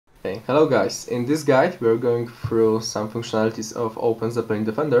Okay, hello guys. In this guide, we are going through some functionalities of Openzeppelin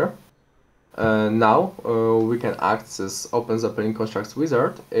Defender. Now we can access Openzeppelin Contracts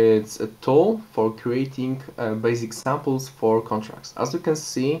Wizard. It's a tool for creating basic samples for contracts. As you can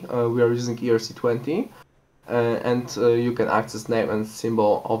see, we are using ERC20, and you can access name and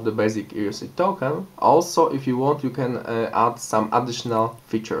symbol of the basic ERC token. Also, if you want, you can add some additional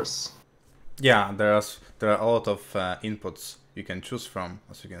features. Yeah, there are a lot of inputs you can choose from,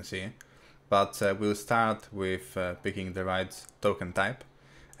 as you can see. But we'll start with picking the right token type.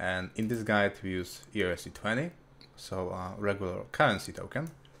 And in this guide, we use ERC20, so a regular currency token.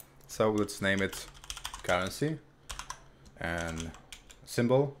 So let's name it currency and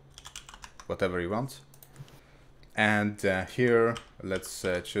symbol, whatever you want. And here, let's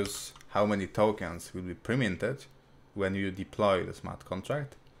choose how many tokens will be pre-minted when you deploy the smart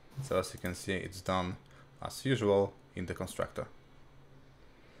contract. So as you can see, it's done as usual in the constructor.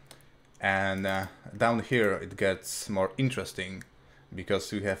 And down here, it gets more interesting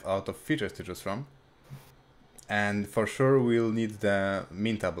because we have a lot of features to choose from. And for sure, we'll need the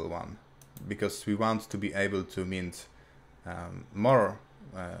mintable one because we want to be able to mint more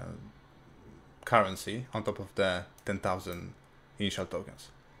currency on top of the 10,000 initial tokens.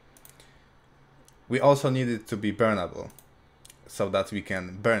 We also need it to be burnable so that we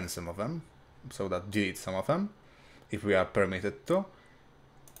can burn some of them, so that delete some of them if we are permitted to.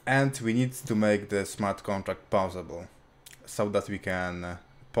 And we need to make the smart contract pausable so that we can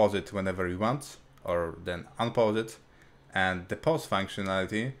pause it whenever we want or then unpause it. And the pause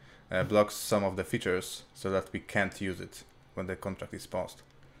functionality blocks some of the features so that we can't use it when the contract is paused.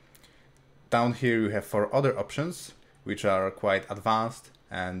 Down here you have 4 other options which are quite advanced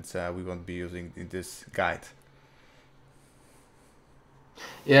and we won't be using in this guide.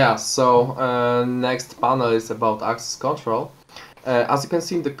 Yeah, so next panel is about access control. As you can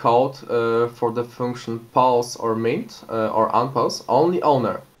see in the code, for the function pause or mint or unpause, only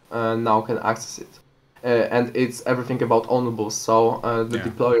owner now can access it. And it's everything about ownables, so the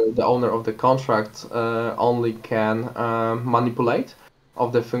deployer, the owner of the contract, only can manipulate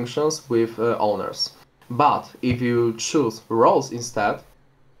of the functions with owners. But if you choose roles instead,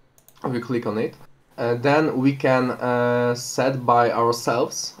 if you click on it, then we can set by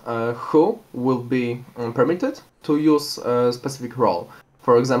ourselves who will be permitted to use a specific role.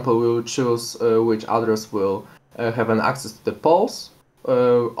 For example, we will choose which address will have an access to the pause,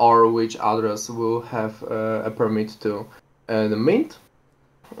 or which address will have a permit to the mint.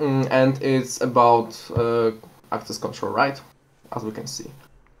 And it's about access control, right? As we can see.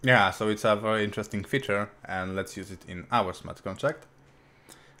 Yeah, so it's a very interesting feature, and let's use it in our smart contract.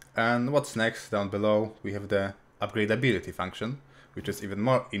 And what's next? Down below we have the upgradability function, which is even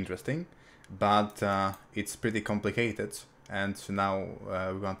more interesting, but it's pretty complicated, and now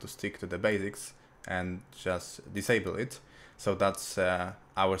we want to stick to the basics and just disable it, so that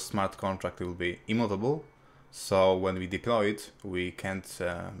our smart contract will be immutable, so when we deploy it we can't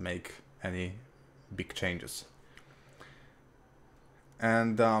make any big changes.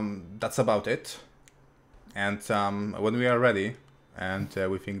 And that's about it. And when we are ready and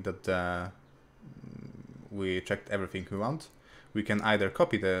we think that we checked everything we want, we can either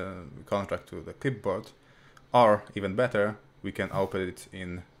copy the contract to the clipboard, or even better, we can open it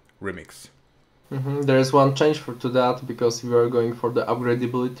in Remix. There is one change to that, because we are going for the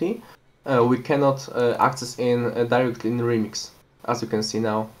upgradability. We cannot access directly in Remix, as you can see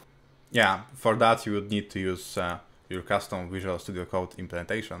now. Yeah, for that you would need to use your custom Visual Studio Code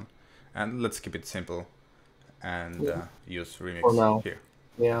implementation, and let's keep it simple and use Remix for now. here.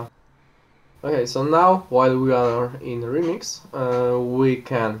 Yeah. Okay, so now while we are in Remix, we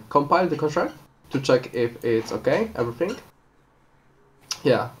can compile the contract to check if it's okay, everything.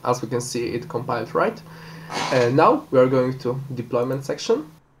 Yeah, as we can see, it compiled right. Now we are going to deployment section.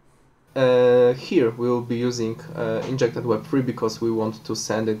 Here we will be using injected Web3 because we want to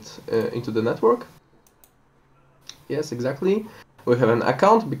send it into the network. Yes, exactly. We have an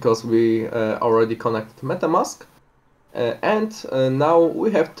account because we already connected MetaMask. And now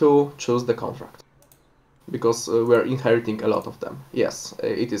we have to choose the contract, because we are inheriting a lot of them. Yes,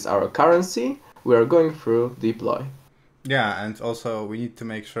 it is our currency. We are going through deploy. Yeah, and also we need to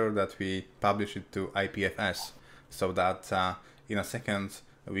make sure that we publish it to IPFS, so that in a second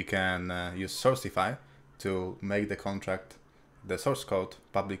we can use Sourceify to make the contract, the source code,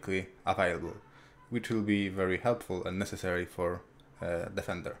 publicly available, which will be very helpful and necessary for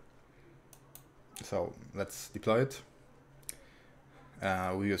Defender. So let's deploy it.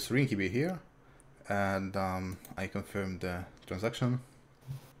 We use Ringkey here, and I confirm the transaction.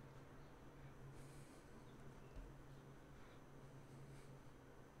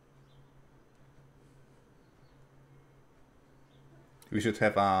 we should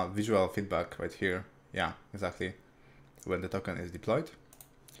have a visual feedback right here. Yeah, exactly, when the token is deployed.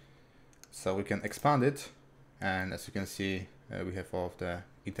 So we can expand it, and as you can see, we have all of the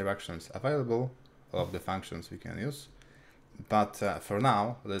interactions available, all of the functions we can use. But for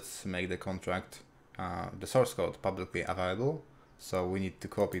now, let's make the contract, the source code publicly available. So we need to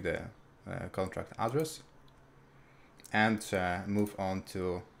copy the contract address and move on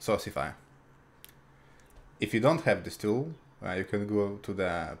to Sourceify. If you don't have this tool, you can go to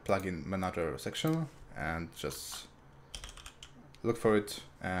the plugin manager section and just look for it,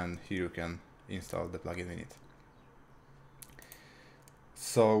 and here you can install the plugin we need.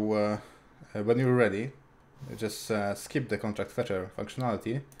 So when you're ready, just skip the contract fetcher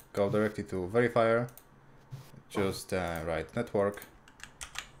functionality, go directly to verifier, choose the right network,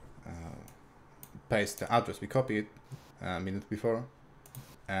 paste the address we copied a minute before,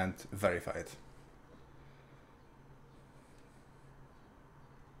 and verify it.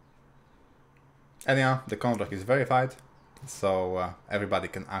 And yeah, the contract is verified, so everybody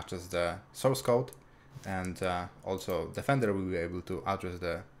can access the source code, and also Defender will be able to address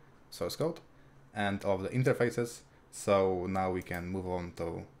the source code and all the interfaces. So now we can move on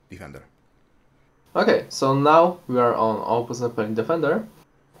to Defender. Okay, so now we are on Openzeppelin Defender.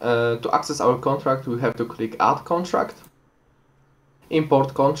 To access our contract, we have to click Add Contract,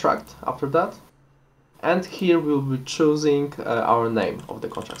 Import Contract after that, and here we'll be choosing our name of the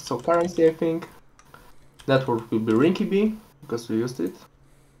contract. So currency, I think. Network will be RinkyB, because we used it.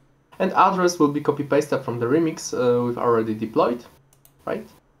 And address will be copy-pasted from the remix we've already deployed, right?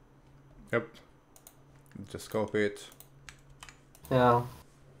 Yep. Just copy it. Yeah.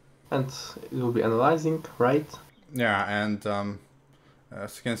 And it will be analyzing, right? Yeah, and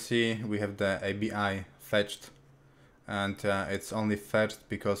as you can see, we have the ABI fetched, and it's only fetched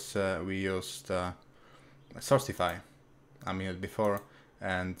because we used Sourceify a minute before,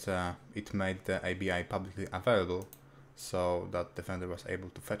 and it made the ABI publicly available, so that Defender was able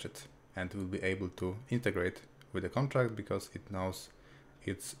to fetch it and will be able to integrate with the contract because it knows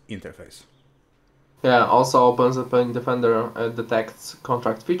its interface. Yeah, also Openzeppelin Defender detects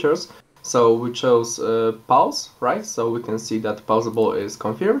contract features. So we chose pause, right? So we can see that pausable is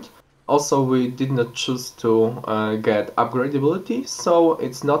confirmed. Also, we did not choose to get upgradability, so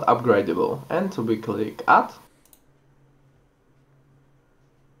it's not upgradable. And we click Add.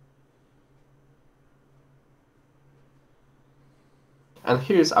 And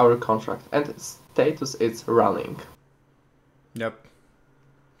here's our contract, and status is running. Yep.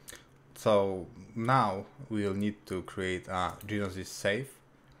 So now we'll need to create a Gnosis safe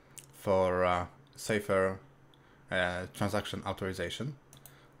for safer transaction authorization.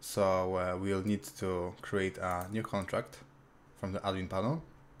 So we'll need to create a new contract from the admin panel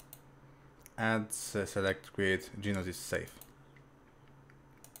and select create Gnosis safe.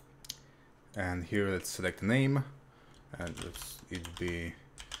 And here let's select the name, and it be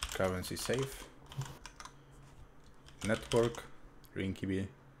currency safe, network, RinkyB,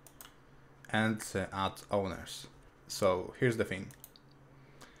 and add owners. So here's the thing.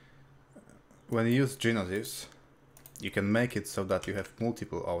 When you use Gnosis, you can make it so that you have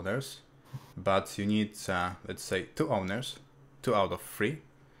multiple owners, but you need, let's say, 2 owners, 2 out of 3,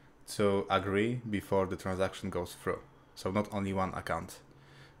 to agree before the transaction goes through. So not only 1 account.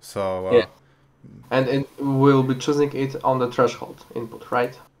 So yeah. And we'll be choosing it on the threshold input,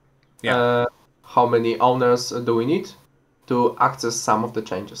 right? Yeah. How many owners do we need to access some of the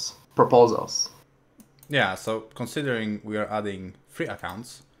changes, proposals? Yeah, so considering we are adding 3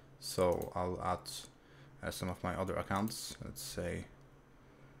 accounts, so I'll add some of my other accounts. Let's say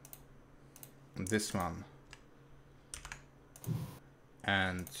this one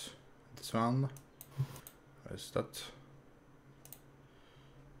and this one. Where's that?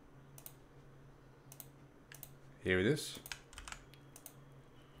 Here it is.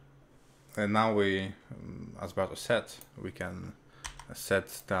 And now we, as Bartosz said, we can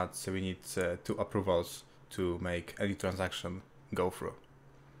set that we need 2 approvals to make any transaction go through.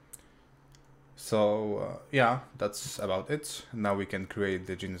 So yeah, that's about it. Now we can create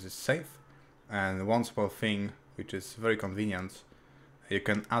the Gnosis safe. And one small thing which is very convenient, you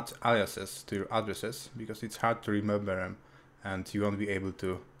can add aliases to your addresses because it's hard to remember them, and you won't be able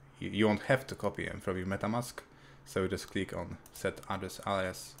to, you won't have to copy them from your MetaMask. So just click on set address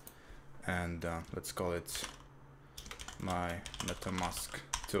alias, and let's call it my MetaMask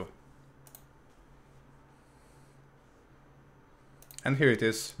 2. And here it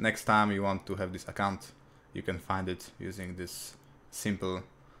is. Next time you want to have this account, you can find it using this simple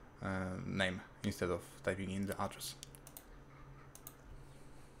name instead of typing in the address.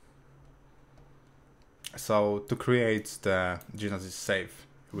 So to create the Gnosis safe,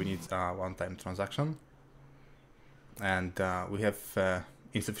 we need a one-time transaction, and we have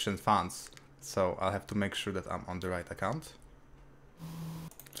insufficient funds, so I'll have to make sure that I'm on the right account.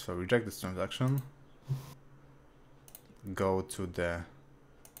 So reject this transaction, go to the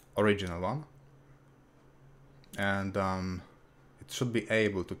original one, and it should be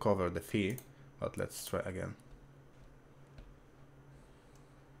able to cover the fee, but let's try again.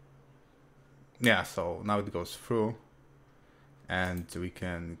 Yeah, so now it goes through, and we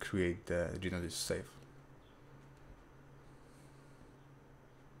can create the Gnosis safe.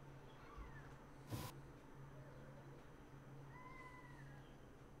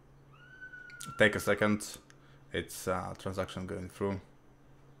 Take a second, it's a transaction going through,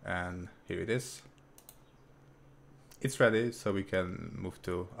 and here it is. It's ready, so we can move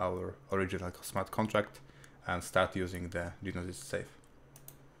to our original smart contract and start using the Gnosis safe.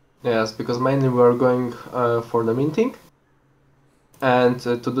 Yes, because mainly we're going for the minting, and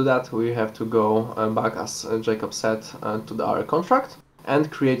to do that we have to go back, as Jacob said, to our contract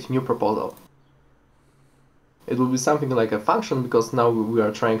and create new proposal. It will be something like a function, because now we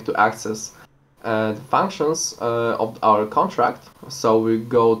are trying to access the functions of our contract. So we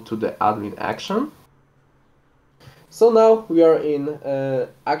go to the admin action. So now we are in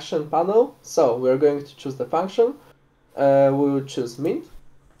action panel. So we are going to choose the function. We will choose mint.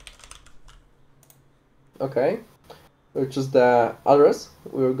 Okay. We choose the address.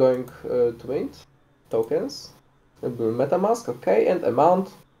 We're going to mint tokens. MetaMask. Okay, and amount.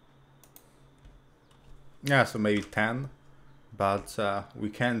 Yeah, so maybe 10, but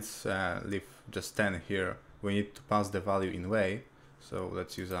we can't leave just 10 here. We need to pass the value in way. So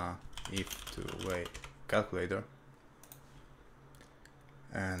let's use a if to way calculator,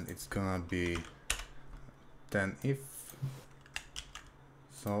 and it's gonna be 10 if.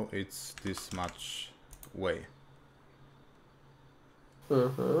 So it's this much way.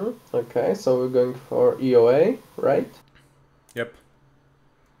 Okay, so we're going for EOA, right? Yep.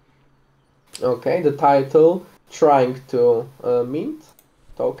 Okay, the title, trying to mint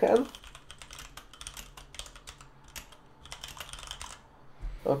token.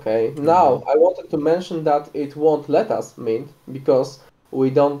 Okay, now I wanted to mention that it won't let us mint because we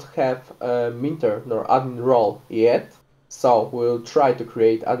don't have a minter nor admin role yet. So we'll try to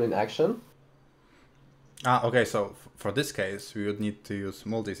create admin action. Okay, so for this case, we would need to use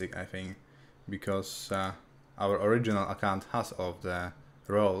multisig, I think, because our original account has all of the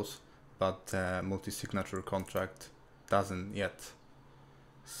roles, but the multisignature contract doesn't yet.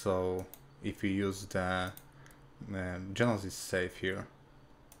 So if we use the Gnosis safe here,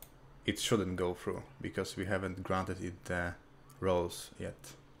 it shouldn't go through because we haven't granted it the roles yet.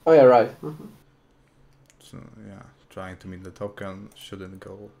 Oh yeah, right. So yeah, trying to mint the token shouldn't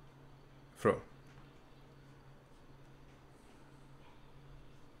go through.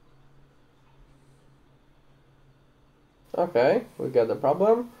 Okay, we got a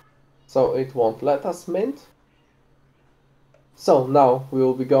problem. So it won't let us mint. So now we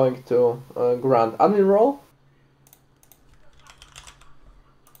will be going to grant admin role.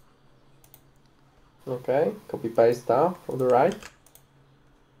 Okay, copy paste that from the right.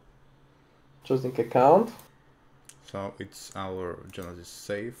 Choosing account. So it's our Gnosis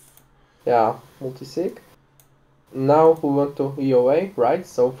safe. Yeah, multisig. Now we want to EOA, right?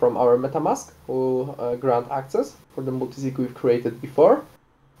 So from our MetaMask, we'll grant access for the multisig we've created before,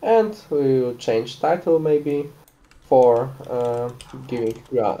 and we'll change title maybe for giving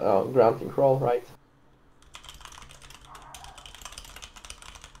granting role, right?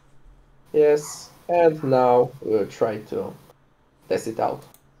 Yes, and now we'll try to test it out.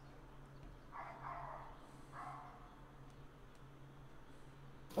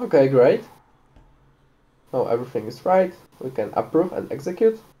 Okay, great. Now everything is right. We can approve and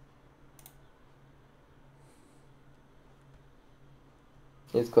execute.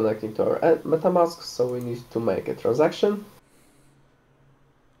 It's connecting to our MetaMask, so we need to make a transaction.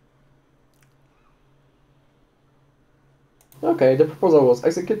 Okay, the proposal was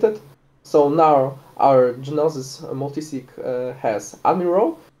executed. So now our Gnosis multisig has admin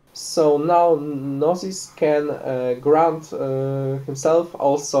role. So now Gnosis can grant himself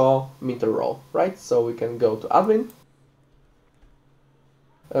also minter role, right? So we can go to admin.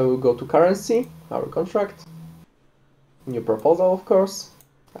 We'll go to currency, our contract, new proposal, of course,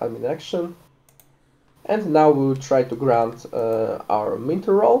 admin action. And now we'll try to grant our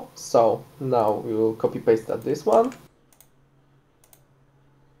minter role. So now we will copy paste this one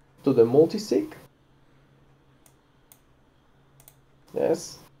to the multisig.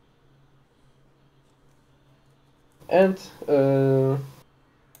 Yes.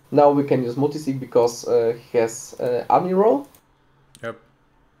 Now we can use multisig because he has admin role. Yep.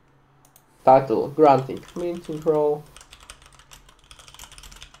 Title granting minting role.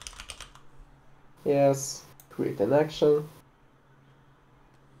 Yes. Create an action.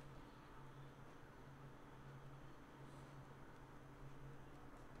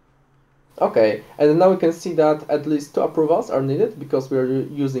 Okay, and now we can see that at least 2 approvals are needed because we are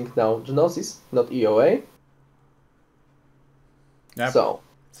using now Gnosis, not EOA. Yep. So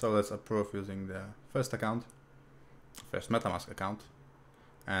let's approve using the first MetaMask account,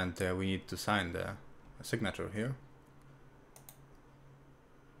 and we need to sign the signature here.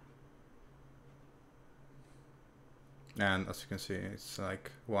 And as you can see, it's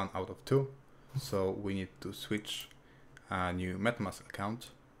like 1 out of 2. So we need to switch a new MetaMask account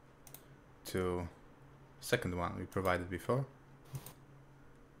to second one we provided before,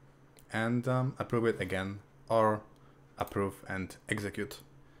 and approve it again, or approve and execute.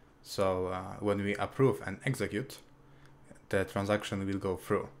 So when we approve and execute, the transaction will go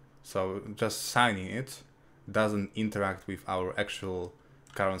through. So just signing it doesn't interact with our actual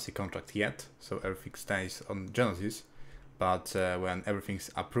currency contract yet, so everything stays on Gnosis. But when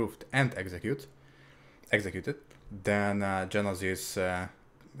everything's approved and executed, then Gnosis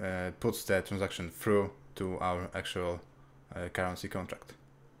puts the transaction through to our actual currency contract.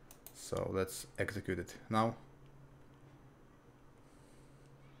 So let's execute it now.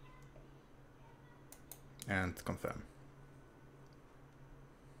 And confirm.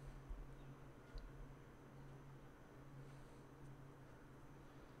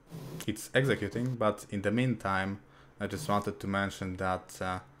 It's executing, but in the meantime, I just wanted to mention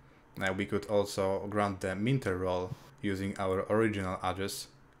that we could also grant the minter role using our original address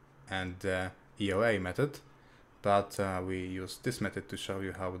and the EOA method, but we use this method to show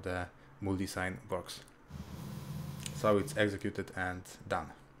you how the multisign works. So it's executed and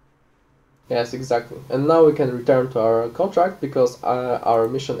done. yes, exactly. And now we can return to our contract because our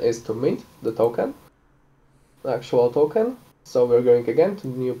mission is to mint the token, the actual token. So we're going again to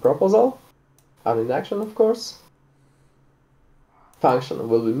new proposal, and in action, of course. Function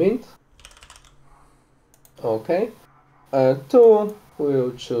will be mint. Okay. 2,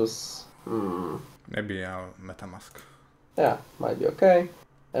 we'll choose. Maybe our MetaMask. Yeah, might be okay.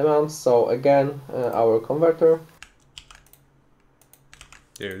 Amount. So again, our converter.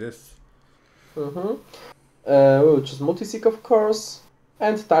 Here it is. We'll choose multisig, of course,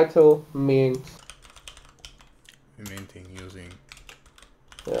 and title mint. Minting using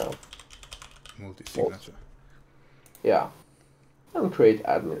Yeah. multisignature. Yeah. And create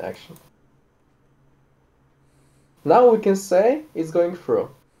admin action. Now we can say it's going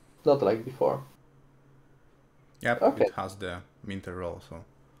through, not like before. Yep, Okay. it has the minter role, so.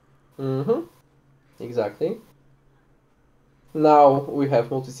 Exactly. Now we have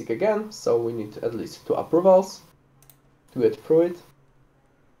multisig again, so we need at least 2 approvals to get through it.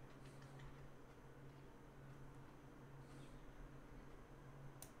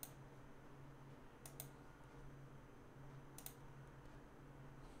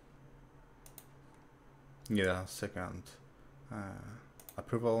 Yeah, second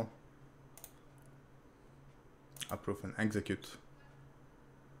approval, approve and execute.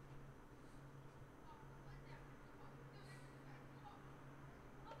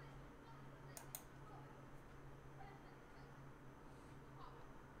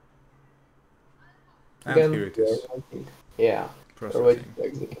 And Again, here it is. Yeah, we're waiting to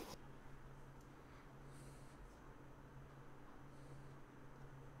execute.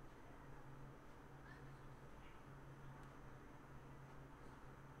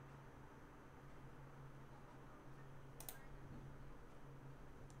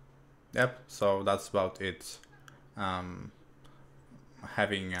 Yep, so that's about it.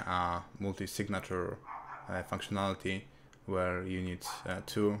 Having a multi-signature functionality where you need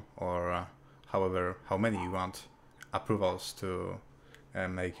 2 or how many you want approvals to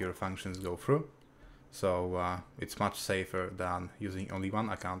make your functions go through. So it's much safer than using only 1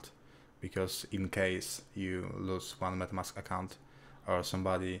 account, because in case you lose 1 MetaMask account or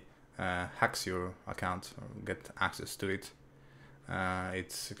somebody hacks your account or get access to it,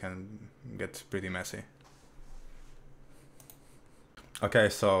 it can get pretty messy. Okay,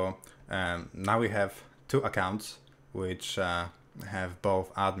 so now we have 2 accounts which have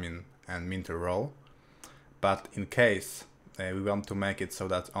both admin and minter role, but in case we want to make it so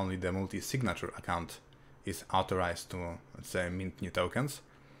that only the multi-signature account is authorized to, let's say, mint new tokens,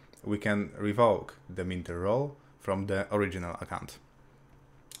 we can revoke the minter role from the original account.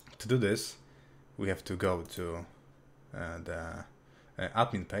 To do this, we have to go to the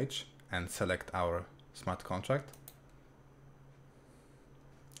admin page and select our smart contract.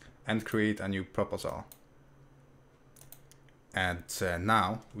 and create a new proposal. And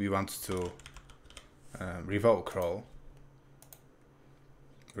now we want to revoke role,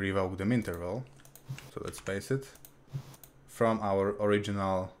 revoke the minter role. So let's paste it from our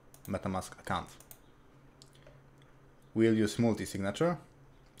original MetaMask account. We'll use multisignature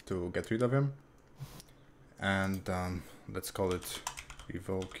to get rid of him, and let's call it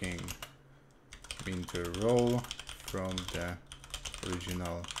revoking minter role from the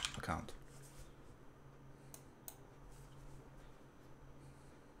original account.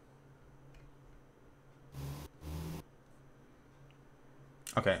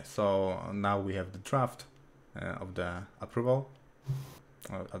 Okay, so now we have the draft of the approval,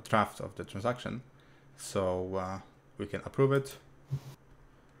 a draft of the transaction. So we can approve it.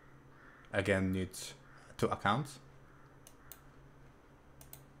 Again, need 2 accounts.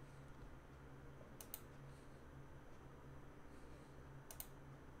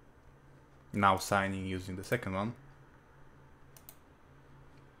 Now signing using the second one.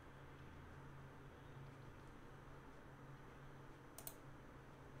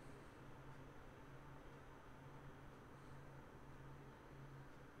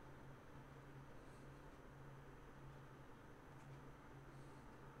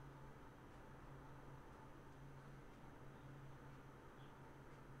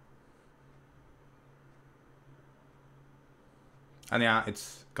 And yeah,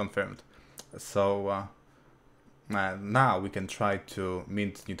 it's confirmed. So now we can try to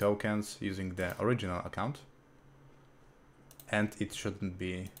mint new tokens using the original account, and it shouldn't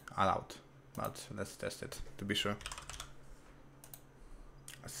be allowed, but let's test it to be sure.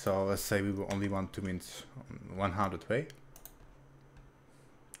 So let's say we only want to mint 100 Pay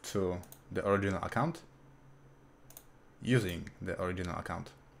to the original account using the original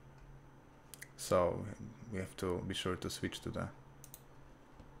account. So we have to be sure to switch to the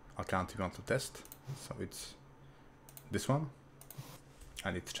account we want to test. So it's this one,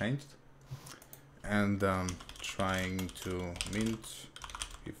 and it's changed. And trying to mint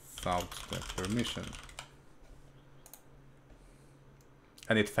without the permission,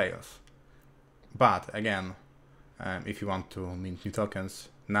 and it fails. But again, if you want to mint new tokens,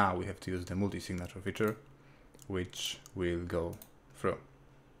 now we have to use the multi-signature feature, which will go through.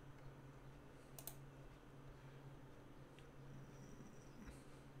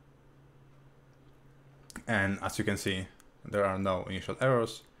 And as you can see, there are no initial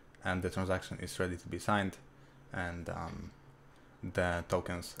errors, and the transaction is ready to be signed, and the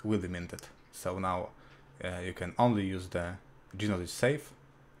tokens will be minted. So now you can only use the Gnosis safe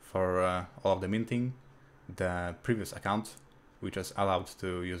for all of the minting. The previous account, which is allowed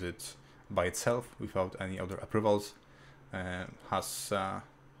to use it by itself without any other approvals, has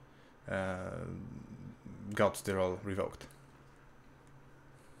got the role revoked.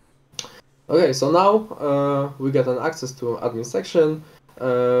 Okay, so now we get an access to admin section.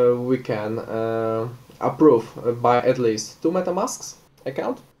 We can approve by at least 2 MetaMasks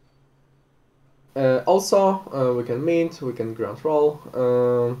account. Also, we can mint, we can grantRole,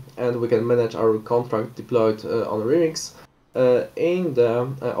 and we can manage our contract deployed on Remix in the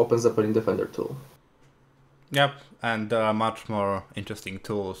Openzeppelin Defender tool. Yep, and there are much more interesting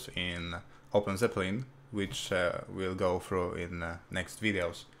tools in Openzeppelin, which we'll go through in next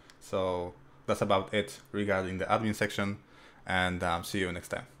videos. So that's about it regarding the admin section, and see you next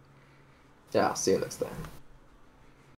time. Yeah, see you next time.